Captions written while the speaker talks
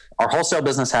Our wholesale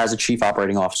business has a chief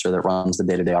operating officer that runs the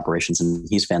day-to-day operations, and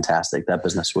he's fantastic. That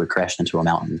business would crash into a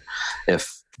mountain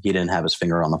if he didn't have his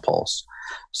finger on the pulse.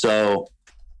 So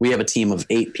we have a team of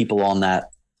 8 people in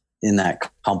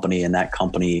that company, and that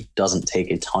company doesn't take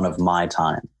a ton of my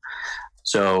time.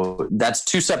 So that's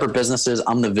 2 separate businesses.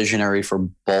 I'm the visionary for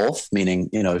both, meaning,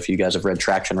 if you guys have read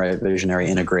Traction, right? Visionary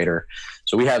integrator.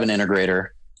 So we have an integrator.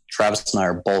 Travis and I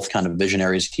are both kind of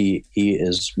visionaries. He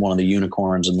is one of the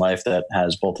unicorns in life that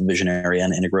has both a visionary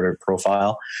and integrator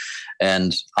profile.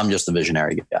 And I'm just the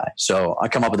visionary guy. So I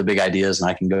come up with the big ideas and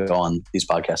I can go on these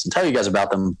podcasts and tell you guys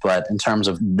about them. But in terms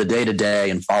of the day to day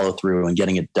and follow through and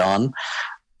getting it done,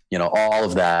 all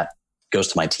of that goes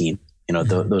to my team.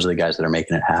 Those are the guys that are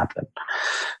making it happen.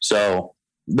 So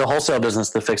the wholesale business,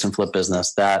 the fix and flip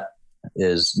business, that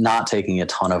is not taking a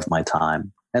ton of my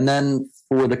time. And then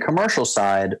for the commercial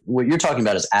side, what you're talking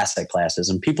about is asset classes,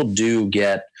 and people do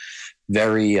get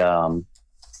very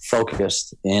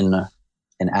focused in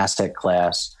an asset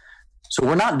class. So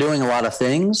we're not doing a lot of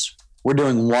things. We're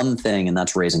doing one thing, and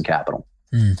that's raising capital.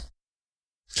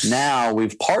 Now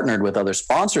we've partnered with other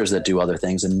sponsors that do other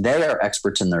things, and they are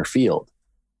experts in their field.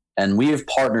 And we have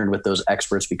partnered with those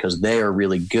experts because they are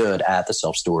really good at the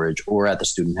self-storage or at the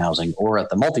student housing or at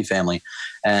the multifamily.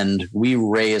 And we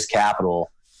raise capital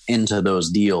into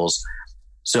those deals.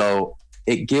 So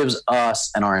it gives us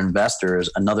and our investors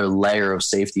another layer of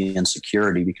safety and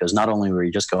security, because not only are we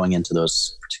just going into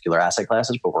those particular asset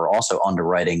classes, but we're also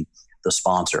underwriting the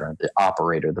sponsor, the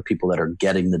operator, the people that are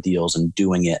getting the deals and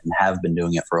doing it and have been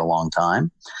doing it for a long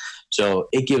time. So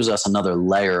it gives us another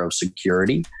layer of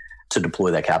security to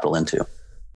deploy that capital into.